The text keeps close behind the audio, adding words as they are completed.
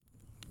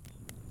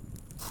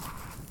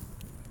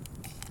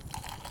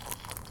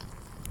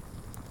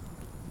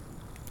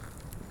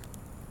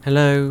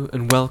Hello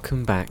and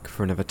welcome back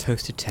for another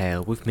Toasted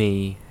Tale with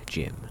me,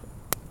 Jim.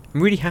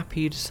 I'm really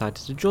happy you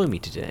decided to join me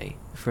today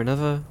for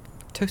another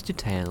Toasted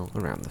Tale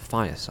around the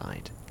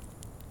fireside.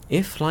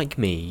 If, like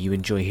me, you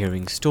enjoy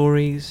hearing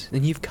stories,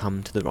 then you've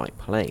come to the right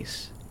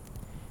place.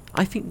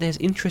 I think there's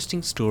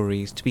interesting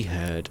stories to be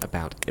heard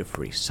about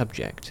every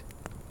subject.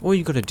 All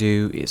you gotta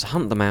do is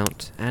hunt them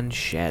out and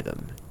share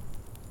them.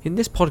 In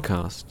this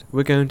podcast,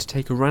 we're going to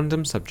take a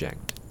random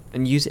subject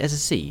and use it as a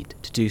seed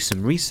to do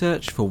some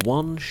research for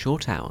 1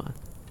 short hour.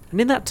 And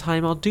in that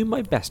time I'll do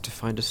my best to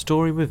find a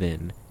story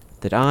within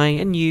that I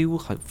and you will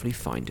hopefully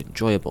find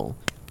enjoyable.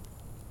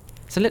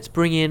 So let's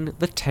bring in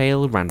the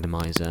Tale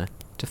Randomizer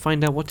to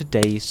find out what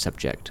today's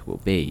subject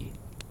will be.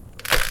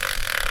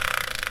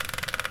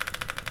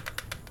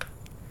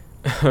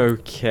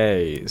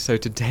 Okay, so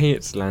today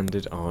it's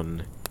landed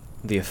on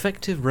the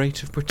effective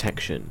rate of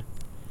protection.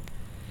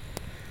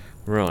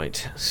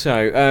 Right,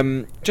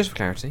 so just for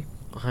clarity,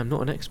 I'm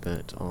not an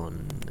expert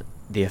on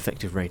the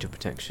effective rate of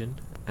protection,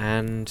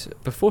 and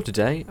before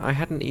today I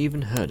hadn't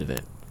even heard of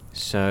it.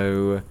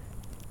 So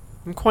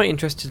I'm quite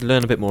interested to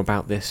learn a bit more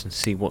about this and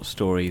see what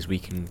stories we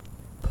can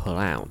pull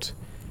out.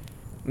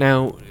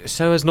 Now,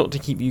 so as not to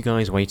keep you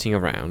guys waiting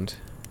around,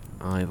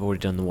 I've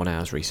already done the 1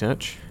 hour's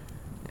research,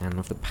 and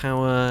with the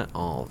power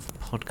of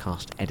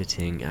podcast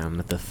editing and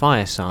the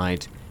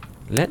fireside,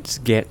 let's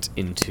get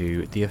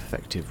into the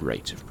effective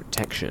rate of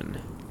protection.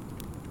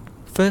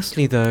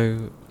 Firstly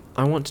though,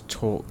 I want to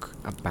talk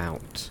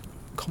about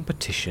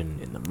competition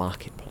in the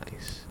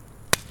marketplace.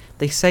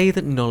 They say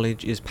that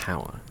knowledge is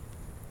power,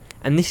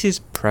 and this is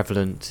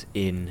prevalent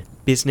in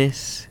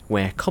business,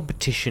 where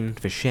competition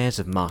for shares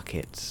of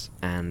markets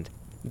and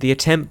the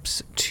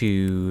attempts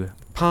to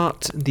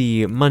part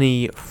the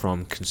money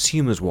from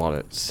consumers'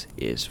 wallets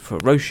is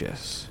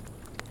ferocious.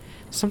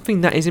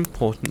 Something that is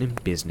important in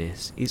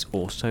business is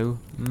also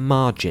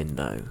margin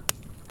though,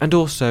 and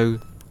also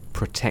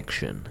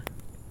protection.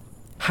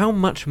 How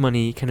much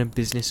money can a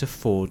business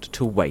afford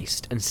to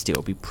waste and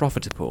still be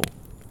profitable?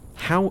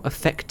 How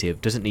effective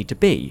does it need to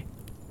be?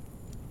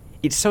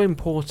 It's so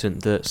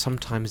important that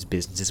sometimes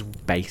businesses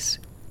base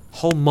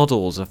whole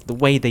models of the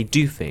way they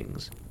do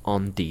things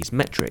on these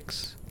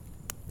metrics.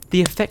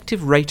 The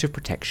effective rate of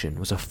protection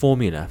was a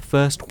formula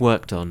first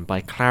worked on by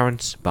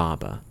Clarence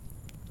Barber,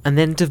 and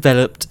then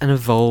developed and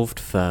evolved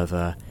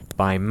further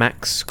by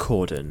Max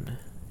Corden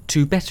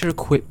to better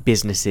equip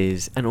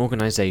businesses and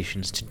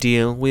organisations to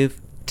deal with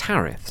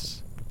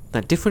tariffs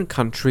that different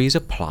countries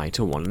apply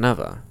to one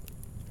another.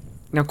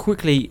 Now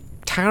quickly,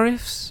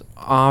 tariffs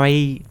are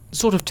a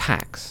sort of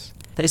tax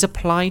that is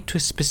applied to a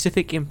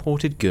specific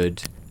imported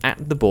good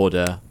at the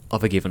border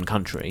of a given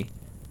country.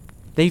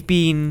 They've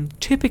been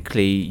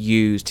typically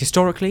used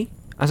historically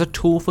as a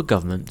tool for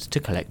governments to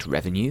collect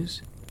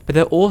revenues, but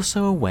they're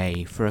also a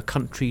way for a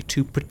country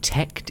to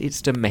protect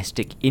its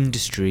domestic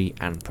industry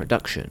and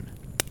production.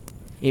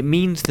 It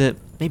means that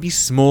maybe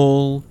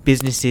small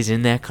businesses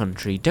in their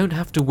country don't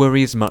have to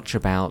worry as much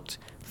about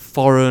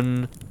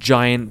foreign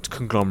giant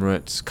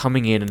conglomerates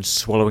coming in and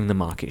swallowing the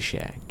market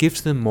share. It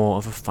gives them more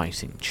of a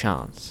fighting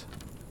chance.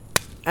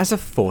 As a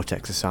thought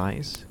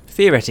exercise,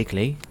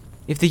 theoretically,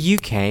 if the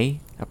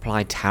UK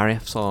applied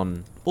tariffs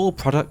on all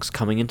products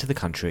coming into the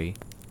country,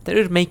 that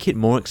would make it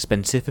more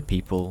expensive for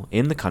people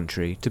in the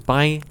country to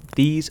buy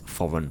these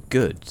foreign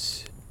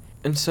goods.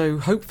 And so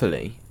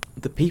hopefully,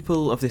 the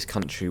people of this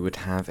country would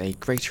have a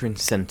greater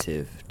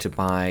incentive to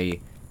buy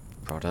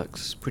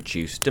products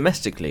produced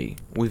domestically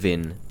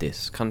within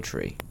this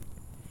country,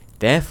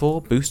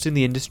 therefore boosting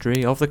the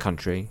industry of the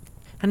country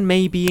and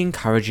maybe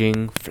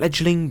encouraging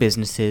fledgling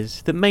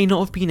businesses that may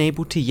not have been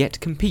able to yet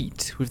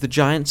compete with the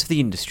giants of the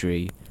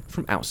industry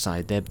from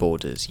outside their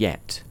borders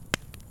yet.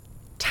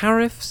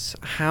 Tariffs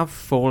have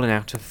fallen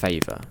out of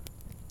favour.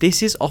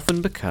 This is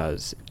often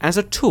because, as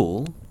a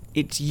tool,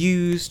 it's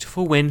used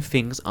for when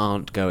things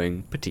aren't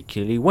going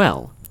particularly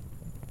well.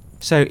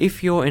 So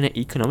if you're in an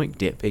economic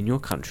dip in your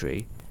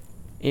country,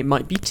 it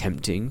might be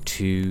tempting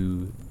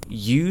to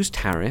use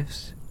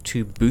tariffs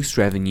to boost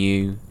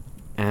revenue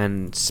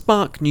and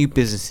spark new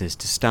businesses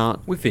to start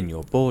within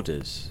your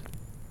borders.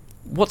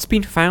 What's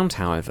been found,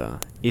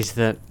 however, is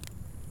that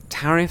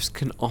tariffs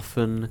can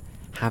often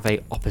have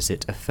an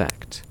opposite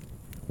effect.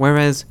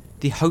 Whereas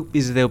the hope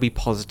is they'll be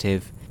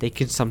positive, they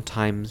can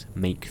sometimes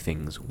make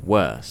things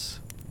worse.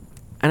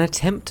 An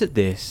attempt at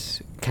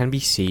this can be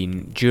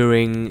seen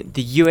during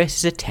the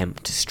US's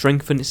attempt to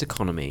strengthen its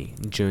economy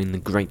during the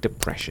Great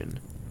Depression.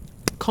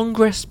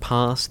 Congress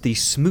passed the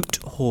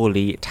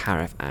Smoot-Hawley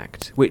Tariff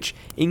Act, which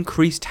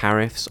increased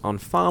tariffs on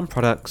farm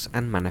products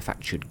and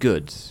manufactured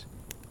goods.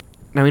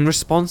 Now, in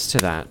response to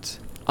that,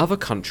 other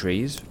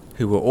countries,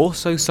 who were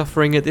also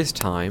suffering at this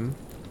time,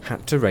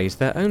 had to raise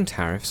their own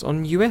tariffs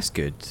on US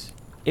goods.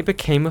 It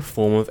became a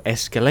form of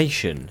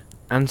escalation,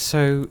 and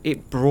so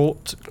it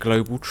brought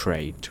global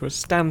trade to a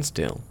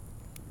standstill,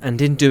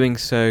 and in doing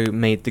so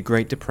made the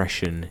Great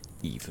Depression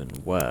even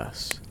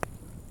worse.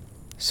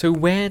 So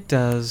where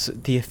does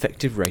the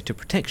effective rate of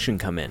protection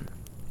come in?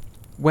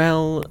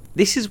 Well,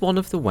 this is one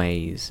of the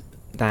ways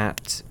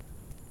that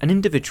an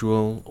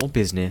individual or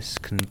business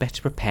can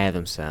better prepare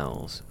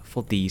themselves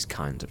for these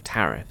kinds of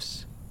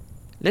tariffs.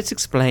 Let's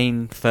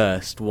explain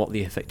first what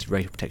the effective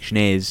rate of protection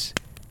is,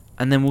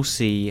 and then we'll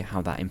see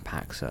how that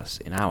impacts us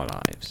in our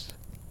lives.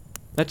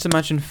 Let's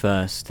imagine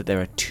first that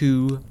there are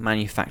two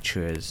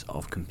manufacturers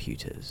of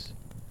computers.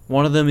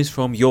 One of them is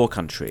from your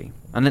country,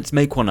 and let's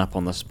make one up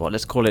on the spot,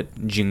 let's call it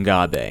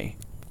Jingabe,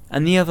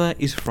 and the other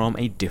is from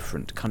a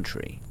different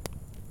country.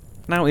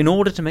 Now, in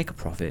order to make a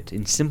profit,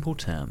 in simple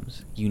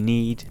terms, you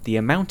need the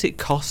amount it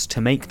costs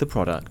to make the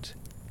product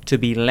to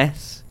be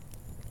less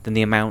than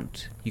the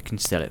amount you can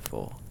sell it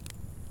for.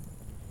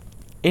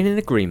 In an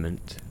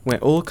agreement where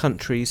all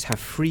countries have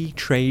free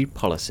trade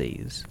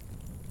policies,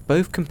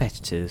 both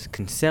competitors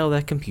can sell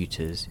their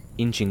computers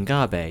in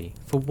Jingabe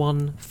for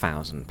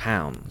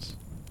 £1,000.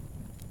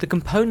 The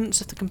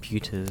components of the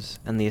computers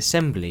and the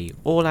assembly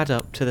all add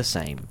up to the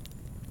same,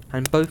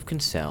 and both can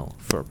sell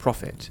for a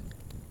profit.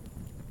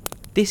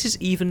 This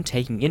is even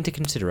taking into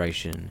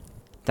consideration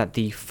that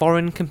the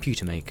foreign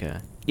computer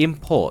maker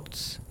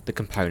imports the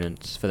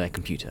components for their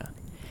computer,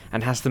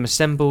 and has them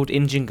assembled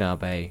in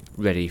Jingabe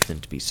ready for them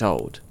to be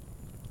sold.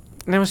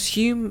 Now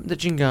assume that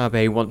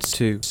Jingabe wants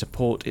to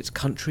support its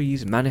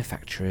country's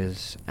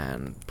manufacturers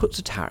and puts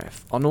a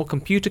tariff on all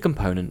computer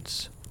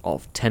components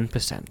of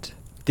 10%.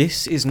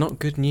 This is not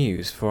good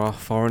news for our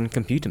foreign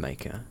computer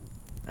maker,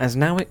 as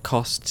now it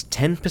costs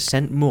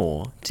 10%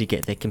 more to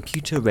get their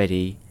computer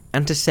ready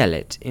and to sell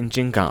it in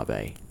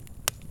Jingabe.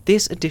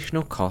 This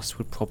additional cost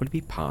would probably be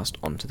passed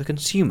on to the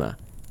consumer,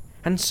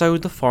 and so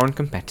the foreign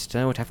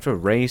competitor would have to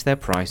raise their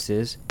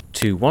prices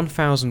to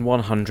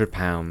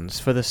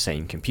 £1,100 for the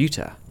same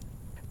computer.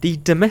 The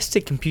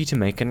domestic computer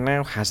maker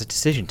now has a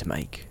decision to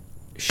make.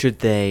 Should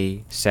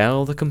they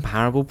sell the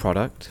comparable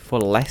product for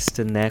less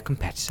than their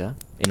competitor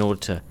in order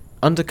to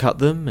undercut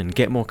them and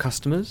get more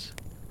customers?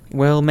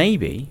 Well,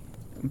 maybe,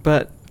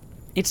 but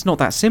it's not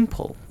that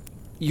simple.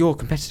 Your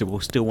competitor will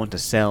still want to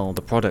sell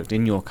the product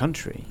in your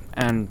country,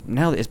 and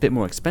now that it's a bit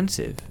more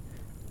expensive,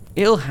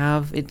 it'll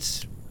have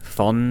its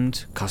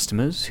fond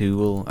customers who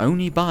will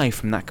only buy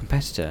from that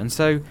competitor, and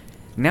so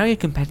now your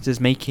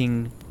competitor's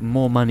making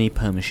more money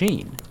per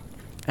machine.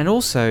 And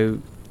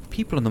also,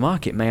 people on the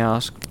market may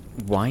ask,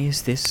 why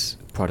is this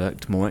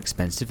product more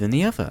expensive than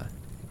the other?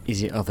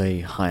 Is it of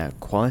a higher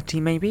quality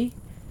maybe?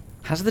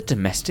 Has the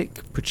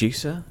domestic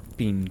producer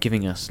been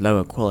giving us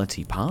lower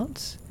quality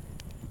parts?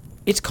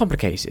 It's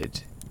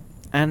complicated.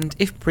 And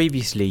if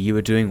previously you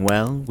were doing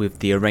well with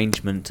the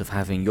arrangement of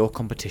having your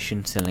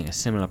competition selling a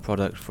similar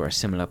product for a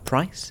similar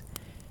price,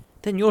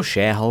 then your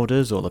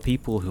shareholders or the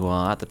people who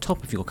are at the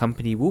top of your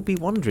company will be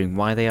wondering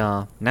why they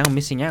are now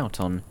missing out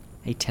on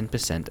a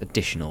 10%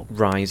 additional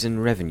rise in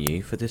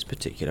revenue for this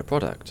particular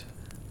product.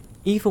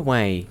 Either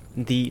way,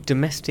 the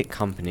domestic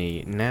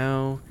company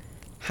now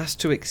has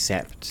to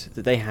accept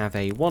that they have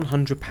a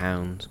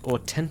 £100 or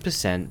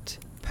 10%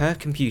 per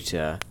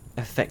computer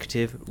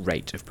effective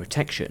rate of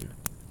protection.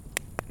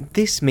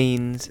 This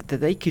means that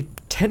they could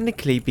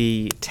technically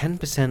be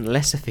 10%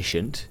 less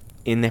efficient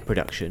in their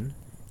production,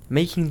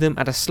 making them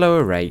at a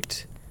slower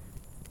rate,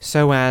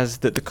 so as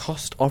that the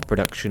cost of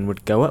production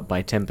would go up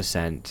by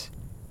 10%,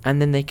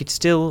 and then they could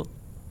still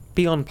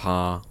be on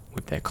par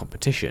with their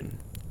competition.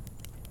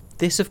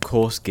 This of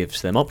course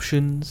gives them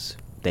options.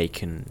 They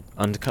can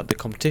undercut the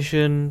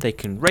competition, they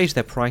can raise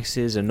their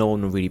prices and no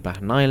one will really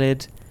bat an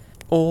eyelid,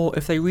 or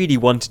if they really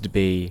wanted to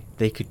be,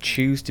 they could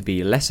choose to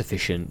be less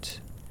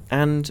efficient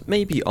and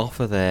maybe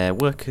offer their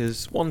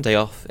workers one day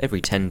off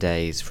every 10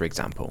 days, for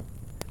example.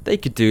 They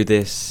could do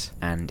this,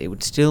 and it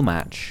would still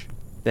match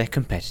their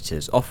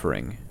competitors'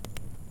 offering.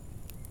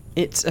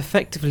 It's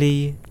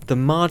effectively the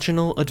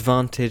marginal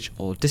advantage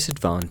or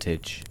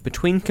disadvantage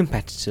between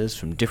competitors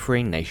from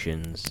differing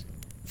nations,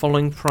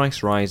 following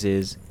price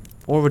rises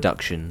or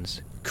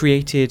reductions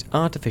created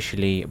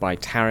artificially by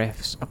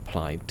tariffs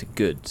applied to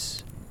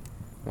goods.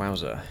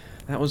 Wowza,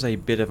 that was a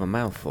bit of a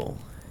mouthful.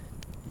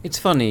 It's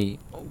funny,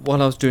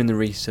 while I was doing the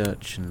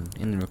research and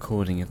in the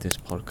recording of this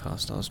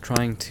podcast, I was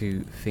trying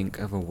to think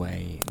of a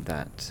way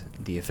that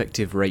the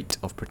effective rate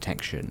of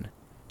protection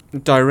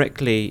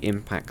directly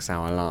impacts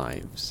our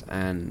lives,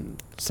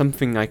 and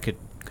something I could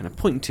kind of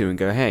point to and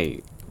go,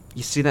 hey,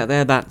 you see that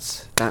there?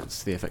 That's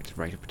the effective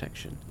rate of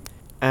protection.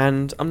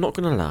 And I'm not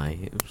going to lie,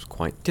 it was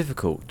quite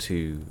difficult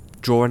to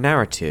draw a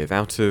narrative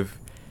out of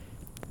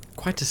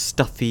quite a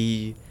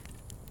stuffy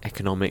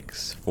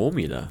economics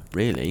formula,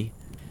 really.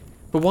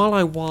 But while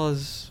I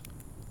was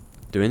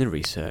doing the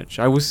research,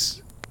 I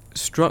was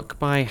struck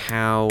by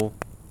how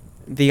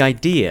the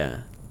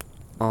idea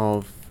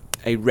of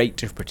a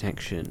rate of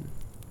protection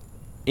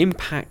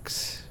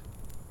impacts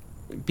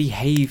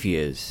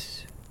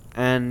behaviours,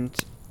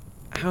 and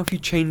how if you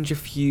change a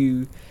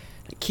few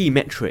key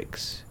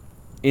metrics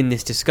in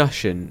this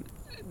discussion,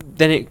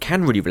 then it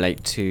can really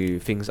relate to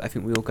things I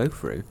think we all go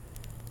through.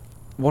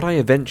 What I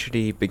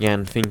eventually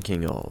began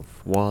thinking of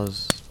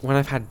was when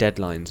I've had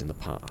deadlines in the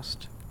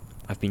past.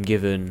 I've been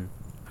given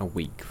a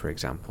week, for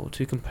example,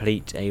 to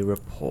complete a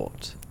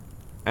report.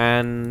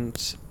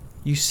 And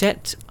You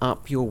set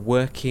up your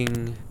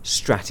working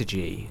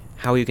strategy,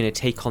 how you're going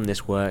to take on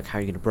this work, how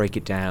you're going to break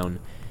it down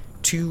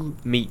to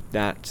meet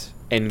that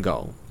end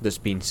goal that's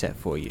been set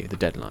for you, the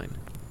deadline.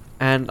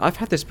 And I've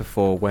had this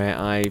before where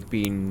I've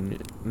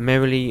been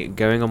merrily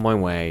going on my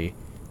way,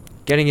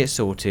 getting it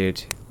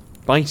sorted,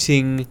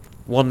 biting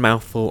one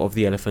mouthful of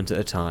the elephant at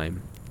a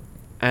time,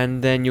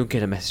 and then you'll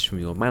get a message from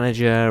your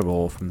manager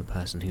or from the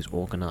person who's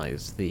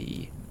organised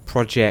the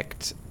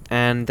project,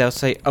 and they'll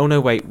say, oh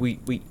no, wait,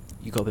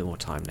 you got a bit more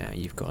time now,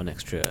 you've got an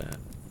extra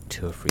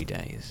 2 or 3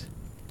 days.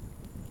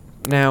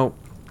 Now,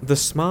 the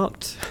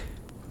smart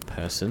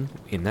person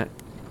in that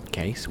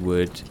case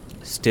would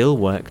still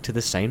work to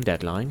the same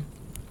deadline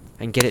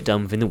and get it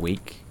done within the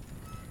week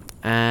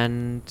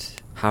and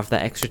have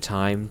that extra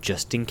time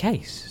just in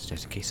case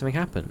something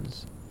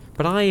happens.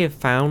 But I have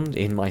found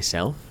in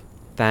myself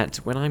that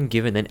when I'm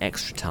given an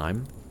extra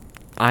time,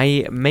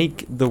 I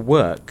make the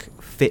work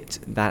fit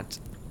that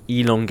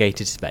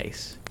elongated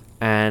space.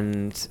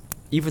 And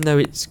even though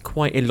it's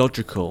quite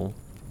illogical,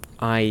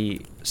 I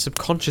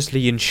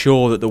subconsciously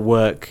ensure that the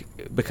work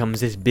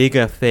becomes this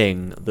bigger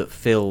thing that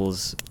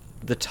fills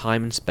the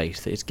time and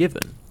space that is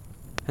given.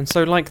 And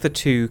so, like the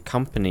 2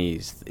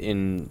 companies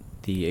in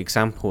the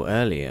example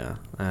earlier,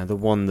 the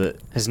one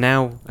that has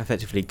now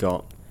effectively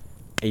got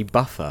a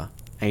buffer,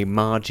 a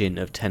margin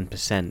of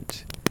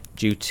 10%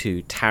 due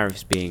to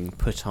tariffs being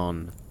put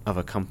on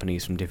other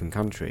companies from different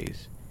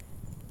countries.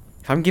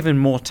 If I'm given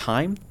more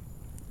time,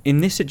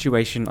 in this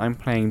situation I'm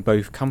playing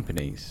both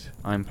companies.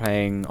 I'm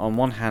playing, on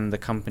one hand, the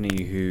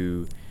company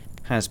who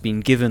has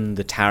been given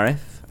the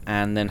tariff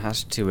and then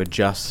has to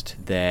adjust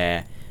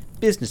their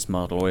business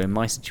model, or in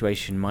my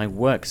situation, my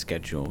work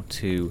schedule,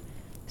 to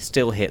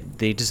still hit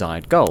the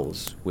desired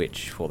goals,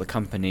 which for the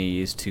company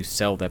is to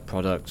sell their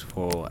product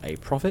for a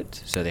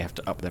profit, so they have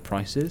to up their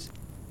prices.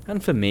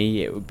 And for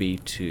me, it would be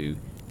to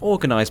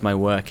organise my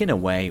work in a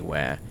way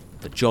where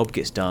the job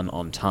gets done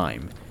on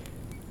time.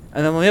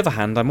 And then on the other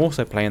hand, I'm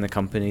also playing the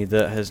company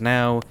that has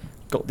now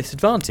got this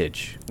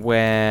advantage,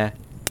 where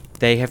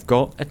they have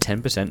got a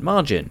 10%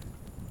 margin.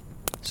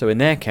 So in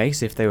their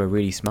case, if they were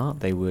really smart,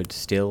 they would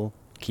still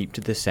keep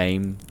to the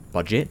same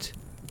budget,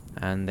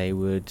 and they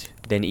would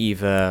then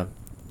either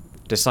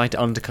decide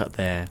to undercut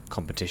their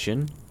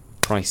competition,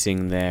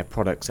 pricing their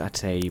products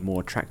at a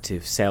more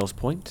attractive sales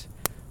point,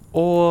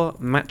 or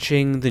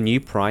matching the new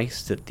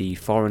price that the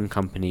foreign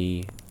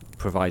company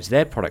provides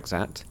their products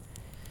at,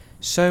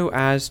 so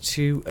as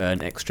to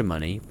earn extra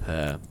money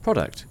per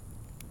product.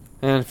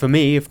 And for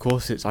me, of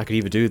course, I could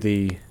either do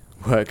the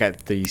work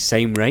at the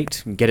same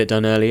rate, get it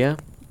done earlier,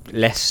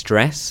 less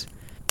stress,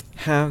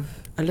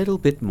 have a little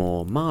bit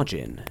more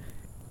margin,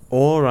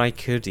 or I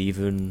could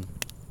even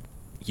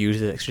use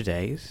the extra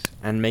days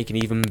and make an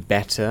even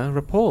better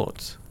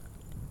report.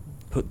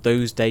 Put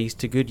those days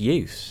to good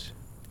use.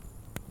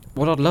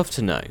 What I'd love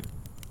to know,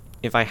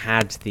 if I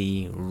had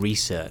the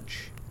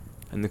research,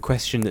 and the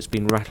question that's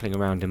been rattling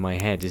around in my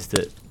head is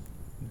that,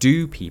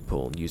 do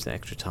people use the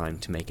extra time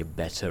to make a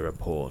better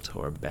report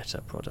or a better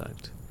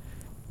product?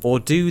 Or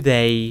do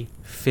they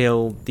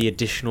fill the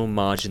additional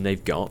margin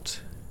they've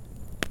got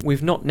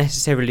with not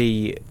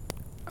necessarily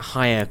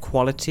higher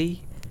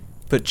quality,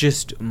 but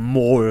just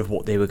more of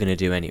what they were going to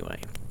do anyway?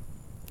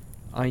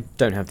 I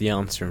don't have the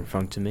answer in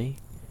front of me,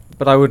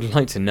 but I would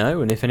like to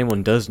know, and if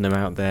anyone does know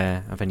out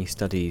there of any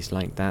studies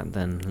like that,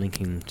 then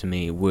linking them to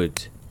me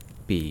would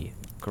be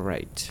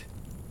great.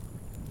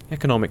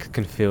 Economics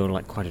can feel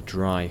like quite a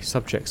dry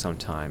subject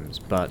sometimes,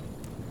 but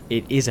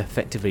it is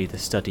effectively the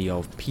study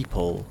of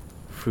people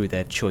through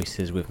their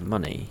choices with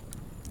money.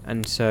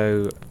 And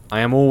so I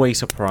am always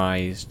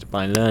surprised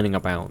by learning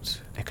about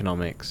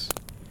economics,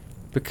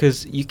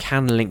 because you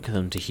can link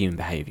them to human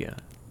behaviour.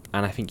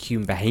 And I think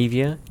human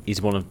behaviour is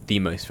one of the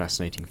most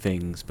fascinating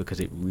things, because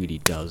it really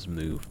does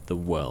move the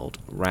world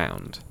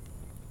round.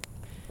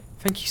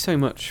 Thank you so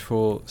much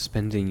for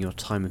spending your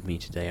time with me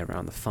today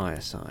around the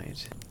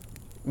fireside.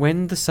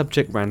 When the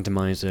subject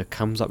randomizer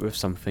comes up with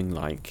something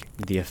like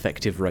the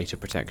effective rate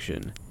of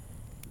protection,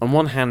 on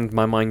one hand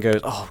my mind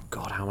goes, oh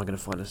god, how am I going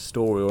to find a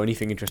story or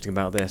anything interesting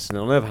about this? And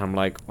on the other hand I'm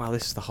like, wow,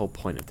 this is the whole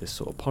point of this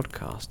sort of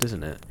podcast,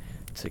 isn't it?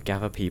 To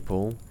gather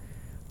people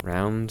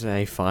round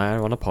a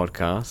fire on a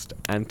podcast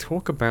and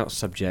talk about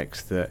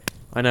subjects that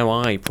I know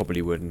I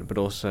probably wouldn't, but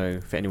also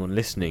for anyone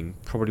listening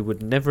probably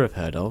would never have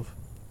heard of,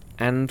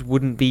 and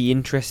wouldn't be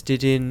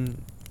interested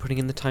in putting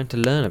in the time to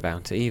learn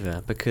about it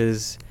either,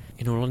 because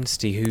in all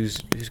honesty, who's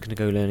going to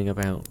go learning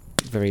about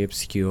very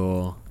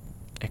obscure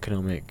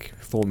economic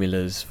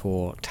formulas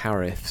for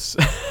tariffs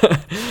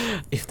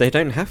if they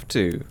don't have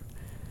to?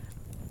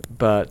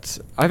 But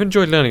I've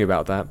enjoyed learning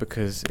about that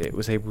because it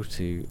was able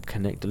to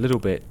connect a little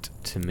bit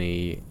to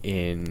me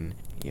in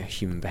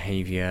human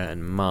behaviour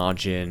and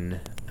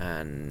margin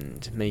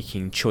and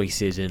making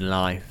choices in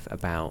life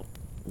about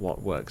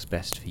what works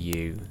best for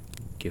you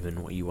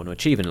given what you want to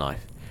achieve in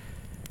life.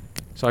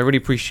 So I really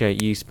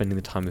appreciate you spending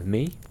the time with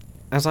me,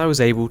 as I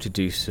was able to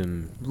do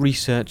some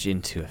research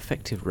into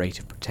effective rate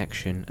of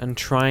protection and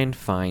try and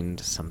find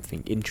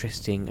something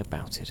interesting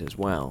about it as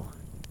well.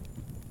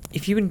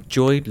 If you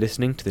enjoyed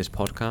listening to this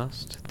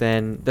podcast,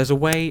 then there's a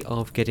way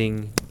of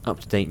getting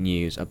up-to-date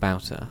news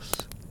about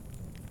us.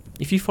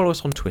 If you follow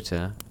us on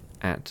Twitter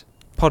at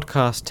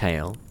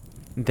podcasttale,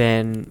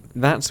 then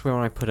that's where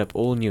I put up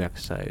all new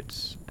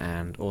episodes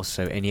and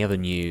also any other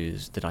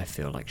news that I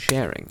feel like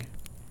sharing.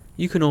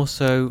 You can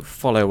also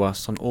follow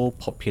us on all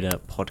popular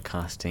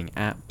podcasting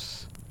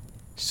apps.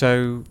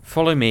 So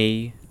follow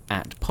me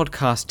at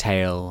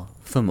podcasttale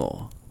for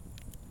more.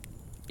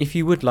 If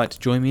you would like to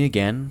join me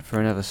again for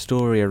another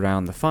story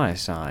around the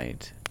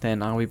fireside,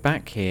 then I'll be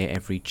back here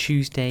every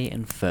Tuesday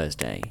and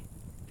Thursday.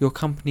 Your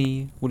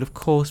company will of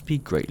course be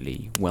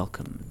greatly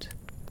welcomed.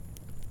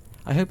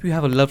 I hope you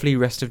have a lovely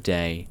rest of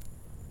day,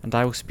 and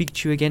I will speak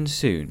to you again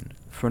soon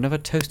for another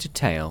toasted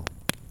tale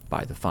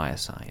by the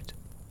fireside.